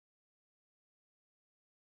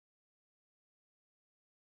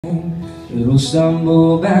It'll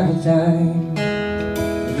stumble back with time,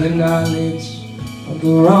 the knowledge of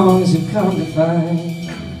the wrongs you've come to find.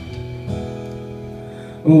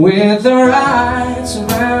 With the rights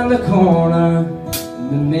around the corner,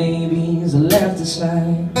 the maybes are left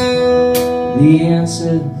aside. The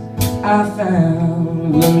answers I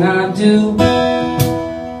found will not do.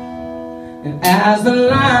 And as the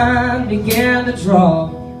line began to draw,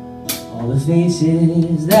 all the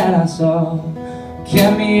faces that I saw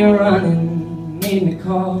kept me running, made me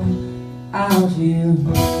call out to you.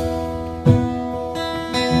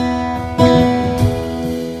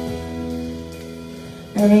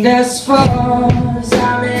 And as far as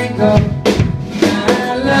I may go,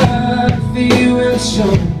 my love for you will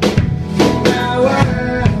show. My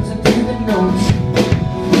words are through the notes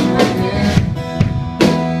in my hand.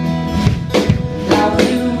 And I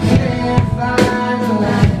will clarify the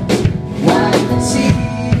lines, wipe the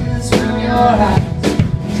tears from your eyes.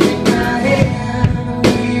 Take my hand and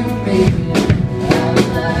we will make it out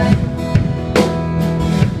alive.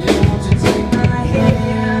 Yeah, won't you take my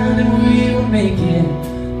hand and we will make it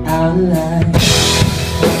out alive.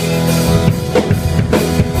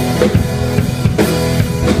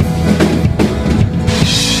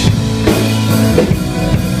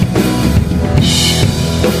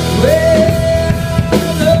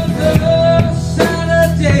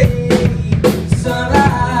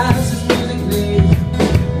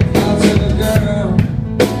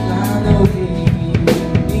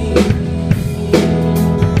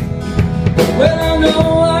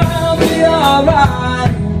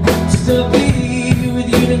 To be with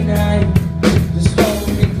you tonight, just hold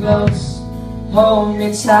me close, hold me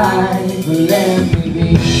tight, but let me be.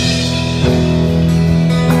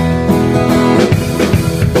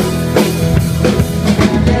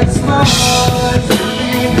 As far as I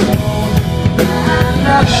may go, my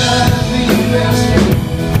love for you will stay.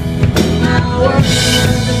 My words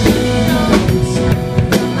are through notes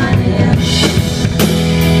in my hand.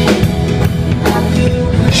 I will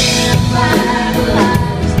clarify the light.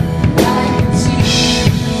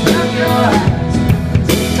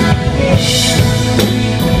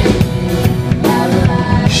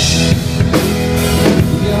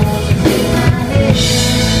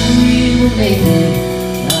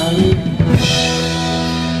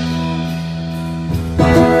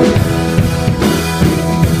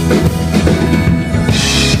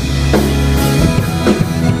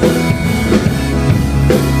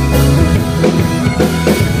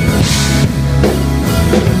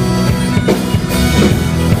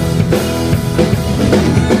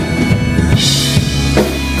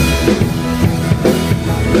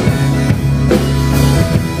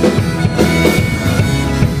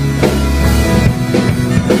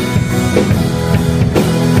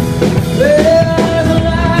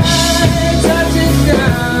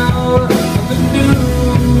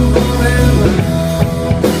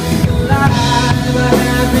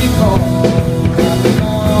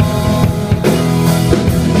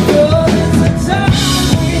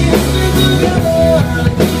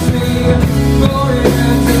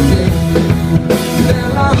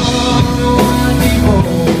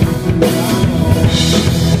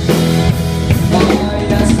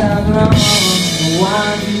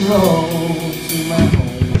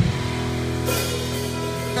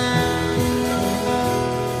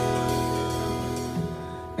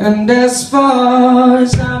 And as far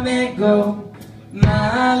as I may go,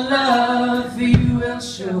 my love for you will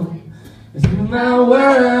show. Through my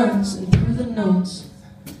words and through the notes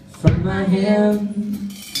from my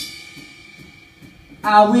hand,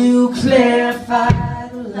 I will clarify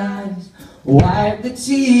the lies, wipe the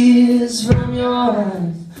tears from your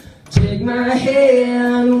eyes. Take my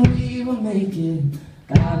hand and we will make it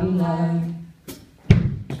out alive.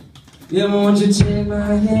 Yeah, won't you take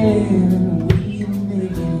my hand and we will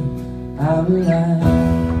make it out alive.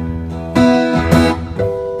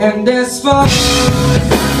 And as far as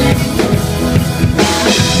I may go,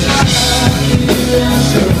 my love you will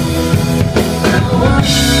show. I want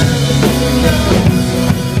you to know.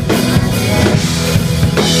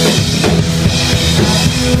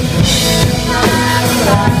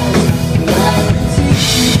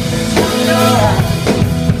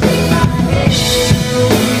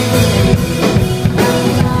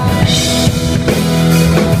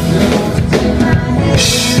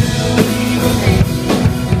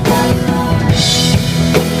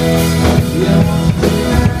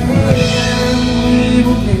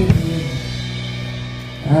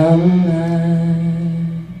 I'm alive.